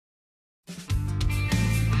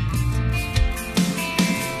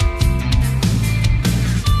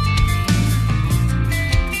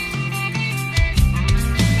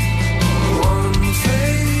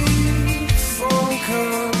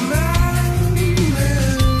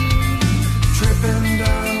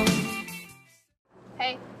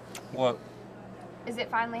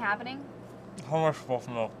finally happening? How am I supposed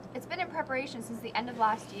to know? It's been in preparation since the end of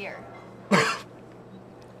last year.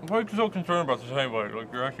 Why are you so concerned about this anyway?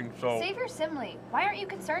 Like, you're acting so... Save your simile. Why aren't you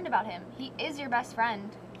concerned about him? He is your best friend.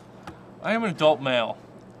 I am an adult male.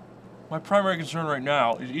 My primary concern right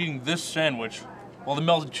now is eating this sandwich while the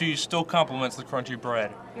melted cheese still complements the crunchy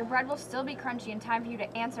bread. Your bread will still be crunchy in time for you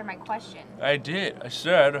to answer my question. I did. I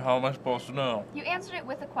said, how am I supposed to know? You answered it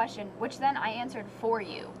with a question, which then I answered for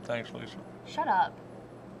you. Thanks, Lisa. Shut up.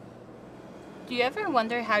 Do you ever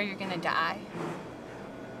wonder how you're gonna die?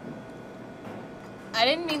 I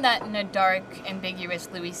didn't mean that in a dark, ambiguous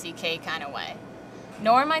Louis C.K. kind of way.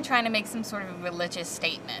 Nor am I trying to make some sort of religious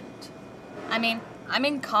statement. I mean, I'm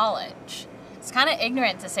in college. It's kind of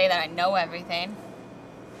ignorant to say that I know everything.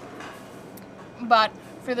 But,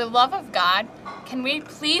 for the love of God, can we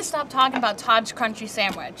please stop talking about Todd's crunchy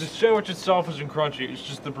sandwich? The sandwich itself isn't crunchy, it's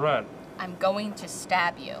just the bread. I'm going to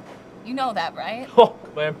stab you. You know that, right? Oh,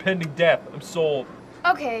 my impending death. I'm sold.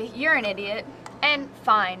 Okay, you're an idiot. And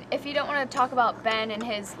fine, if you don't want to talk about Ben and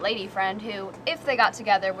his lady friend who, if they got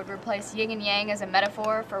together, would replace yin and yang as a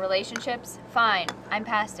metaphor for relationships, fine. I'm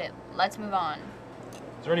past it. Let's move on.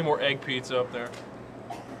 Is there any more egg pizza up there?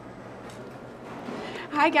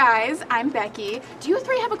 Hi guys, I'm Becky. Do you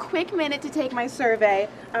three have a quick minute to take my survey?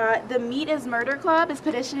 The Meat is Murder Club is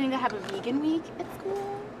petitioning to have a vegan week at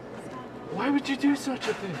school. Why would you do such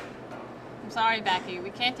a thing? I'm sorry, Becky. We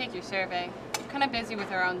can't take your survey. We're kind of busy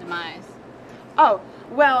with our own demise. Oh,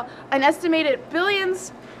 well, an estimated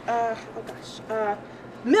millions of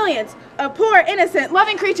poor, innocent,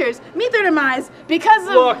 loving creatures meet their demise because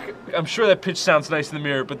of... Look, I'm sure that pitch sounds nice in the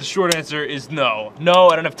mirror, but the short answer is no. No,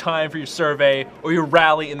 I don't have time for your survey or your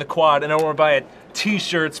rally in the quad, and I don't want to buy a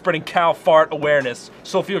t-shirt spreading cow fart awareness.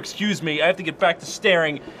 So if you'll excuse me, I have to get back to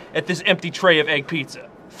staring at this empty tray of egg pizza.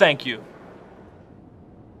 Thank you.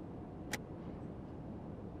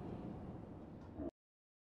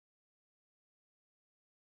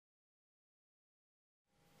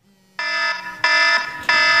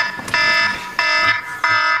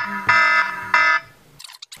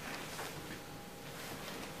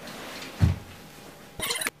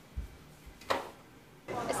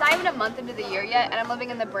 It's not even a month into the year yet, and I'm living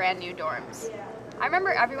in the brand new dorms. I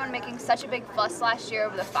remember everyone making such a big fuss last year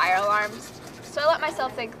over the fire alarms, so I let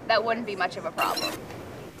myself think that wouldn't be much of a problem.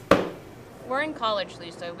 We're in college,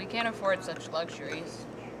 Lisa. We can't afford such luxuries.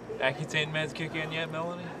 Accutane meds kick in yet,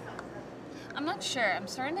 Melanie? I'm not sure. I'm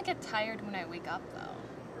starting to get tired when I wake up,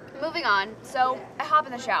 though. Moving on, so I hop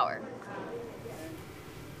in the shower.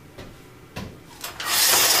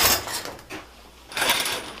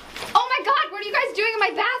 Oh my god, what are you guys doing in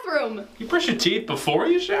my bathroom? You brush your teeth before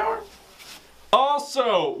you shower?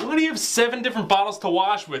 Also, why do you have 7 different bottles to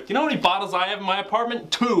wash with? You know how many bottles I have in my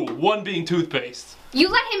apartment? 2, 1 being toothpaste. You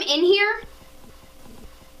let him in here?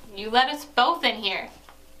 You let us both in here.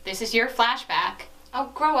 This is your flashback.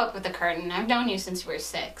 Oh, grow up with the curtain. I've known you since you were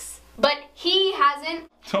 6. But he hasn't.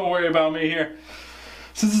 Don't worry about me here.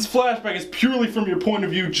 Since this flashback is purely from your point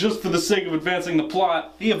of view just for the sake of advancing the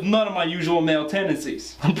plot, you have none of my usual male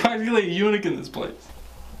tendencies. I'm practically a eunuch in this place.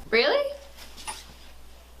 Really?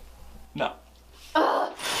 No.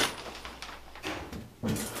 Ugh.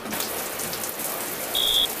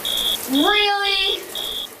 Really?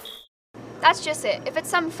 That's just it. If it's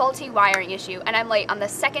some faulty wiring issue and I'm late on the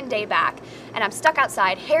second day back and I'm stuck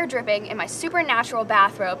outside, hair dripping, in my supernatural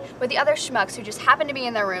bathrobe with the other schmucks who just happen to be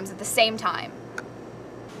in their rooms at the same time.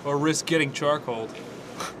 Or risk getting charcoaled.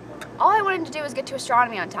 All I wanted to do was get to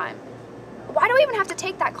astronomy on time. Why do I even have to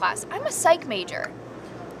take that class? I'm a psych major.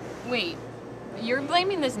 Wait, you're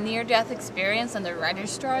blaming this near-death experience on the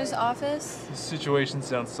registrar's office? This situation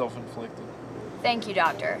sounds self-inflicted. Thank you,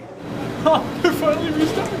 doctor. Oh, they're finally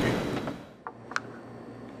restarting.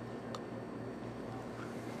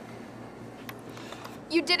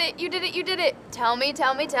 You did it, you did it, you did it. Tell me,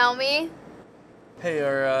 tell me, tell me. Hey,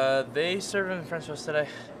 are they serving French toast today?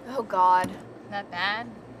 Oh God. That bad?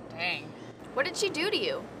 Dang. What did she do to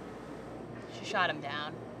you? She shot him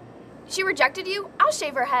down. She rejected you? I'll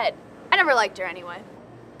shave her head. I never liked her anyway.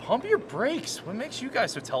 Pump your brakes. What makes you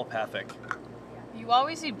guys so telepathic? You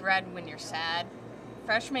always eat bread when you're sad.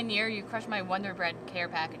 Freshman year, you crushed my Wonder Bread care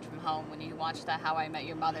package from home when you watched the How I Met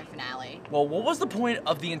Your Mother finale. Well, what was the point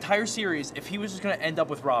of the entire series if he was just gonna end up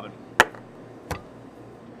with Robin?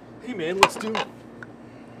 Hey man, let's do it.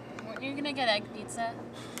 Weren't you gonna get egg pizza?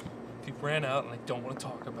 He ran out and I don't want to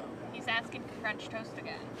talk about it. He's asking for French toast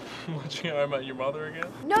again. Watching How I Met Your Mother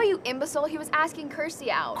again? No, you imbecile. He was asking Kirsty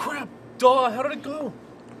out. Crap! Duh, how did it go?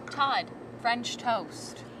 Todd, French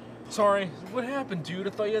toast. Sorry, what happened, dude? I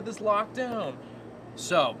thought you had this locked down.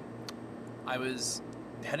 So, I was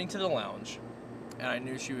heading to the lounge, and I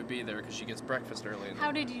knew she would be there because she gets breakfast early.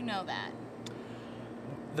 How did you know that?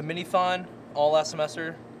 The mini-thon, all last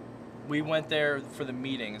semester, we went there for the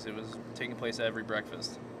meetings. It was taking place at every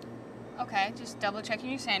breakfast. Okay, just double checking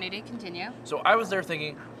your sanity. Continue. So I was there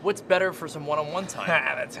thinking, what's better for some one-on-one time?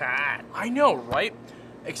 That's hot. I know, right?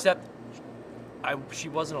 Except, she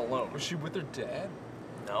wasn't alone. Was she with her dad?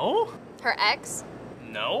 No? Her ex?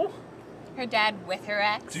 No? Her dad with her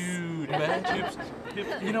ex? Dude, man.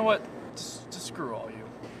 You know what? Just screw all you.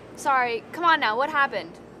 Sorry, come on now, what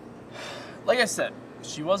happened? Like I said,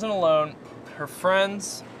 she wasn't alone. Her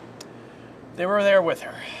friends, they were there with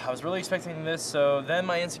her. I was really expecting this, so then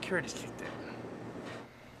my insecurities kicked in.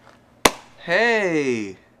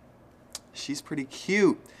 Hey! She's pretty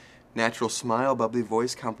cute. Natural smile, bubbly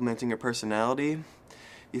voice complimenting her personality.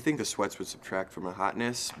 You think the sweats would subtract from her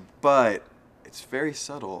hotness, but it's very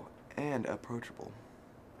subtle and approachable.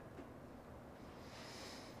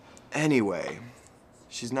 Anyway,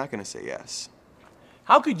 she's not gonna say yes.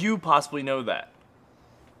 How could you possibly know that?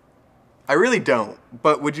 I really don't,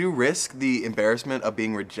 but would you risk the embarrassment of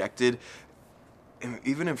being rejected,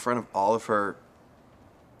 even in front of all of her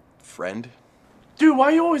friend? Dude,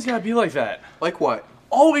 why you always gotta be like that? Like what?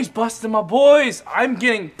 Always busting my boys. I'm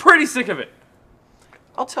getting pretty sick of it.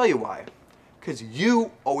 I'll tell you why. 'Cause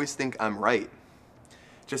you always think I'm right.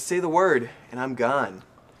 Just say the word and I'm gone.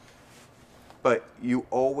 But you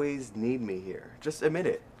always need me here. Just admit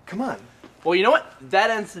it. Come on. Well, you know what?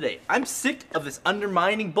 That ends today. I'm sick of this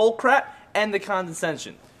undermining bullcrap and the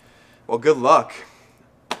condescension. Well, good luck.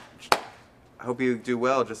 I hope you do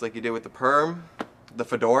well, just like you did with the perm, the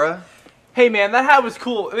fedora, Hey man, that hat was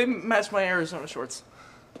cool. They matched my Arizona shorts.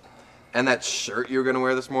 and that shirt you were gonna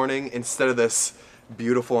wear this morning instead of this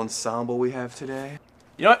beautiful ensemble we have today.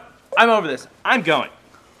 You know what? I'm over this. I'm going.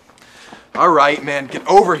 All right, man, get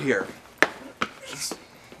over here. Just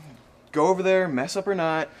go over there, mess up or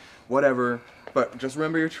not, whatever. But just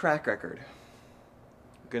remember your track record.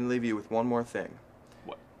 I'm gonna leave you with one more thing.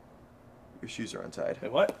 What? Your shoes are untied. Wait,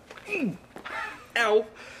 what? Ow.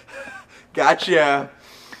 Gotcha.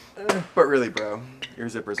 But really, bro, your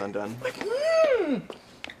zipper's undone.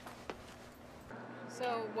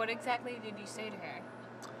 So, what exactly did you say to her?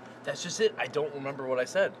 That's just it. I don't remember what I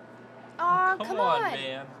said. Aw, come on.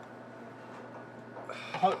 man.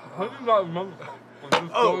 How do you not remember?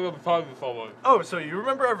 Going up and talking to someone. Oh, so you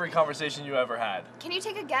remember every conversation you ever had? Can you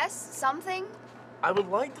take a guess? Something? I would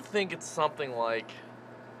like to think it's something like...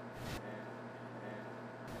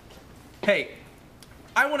 Hey,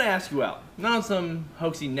 I want to ask you out. Not on some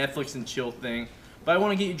hoaxy Netflix and chill thing, but I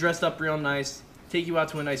want to get you dressed up real nice, take you out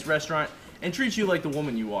to a nice restaurant, and treat you like the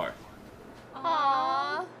woman you are.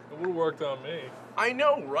 Aww. It would have worked on me. I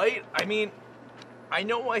know, right? I mean, I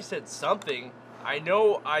know I said something. I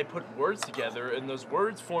know I put words together, and those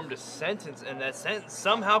words formed a sentence, and that sentence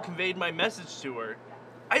somehow conveyed my message to her.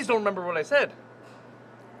 I just don't remember what I said.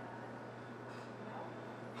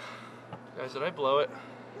 Guys, did I blow it?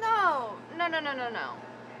 No.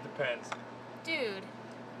 Depends. Dude,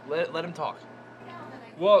 Let him talk.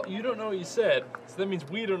 Well, you don't know what you said, so that means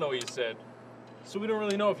we don't know what you said. So we don't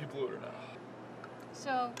really know if you blew it or not.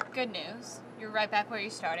 so good news. You're right back where you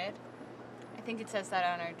started. I think it says that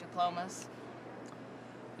on our diplomas.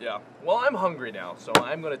 Yeah. Well, I'm hungry now, so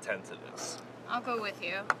I'm gonna tend to this. I'll go with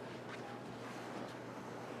you.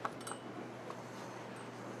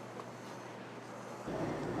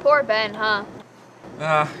 Poor Ben, huh?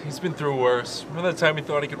 He's been through worse. Remember that time he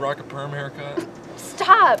thought he could rock a perm haircut?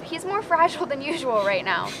 Stop! He's more fragile than usual right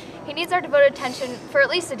now. He needs our devoted attention for at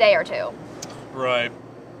least a day or two. Right.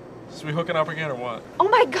 So we hooking up again or what? Oh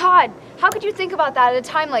my god! How could you think about that at a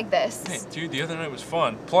time like this? Hey, dude, the other night was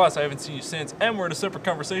fun. Plus, I haven't seen you since, and we're in a separate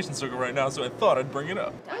conversation circle right now, so I thought I'd bring it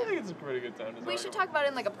up. I think it's a pretty good time to We talk should about talk about it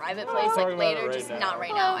in like a private No, place, talk like about later, it right just now. not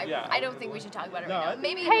right now. Yeah. I don't think we should talk about it No, right I now. think-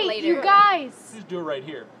 Maybe Hey, later. you guys! Just do it right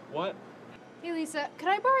here. What? Hey, Lisa, could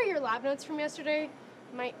I borrow your lab notes from yesterday?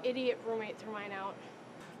 My idiot roommate threw mine out.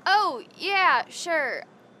 Oh, yeah, sure.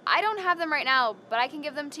 I don't have them right now, but I can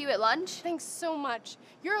give them to you at lunch. Thanks so much.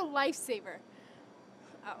 You're a lifesaver.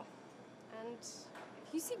 Oh, and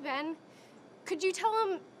if you see Ben, could you tell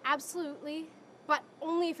him absolutely, but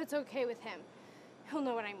only if it's okay with him? He'll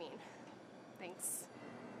know what I mean. Thanks.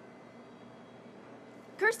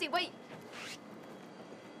 Kirsty, wait.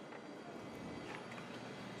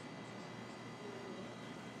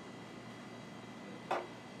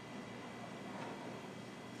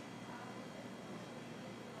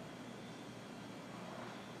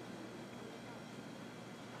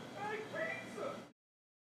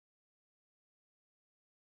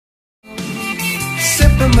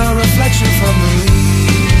 Sipping my reflection from the leaves.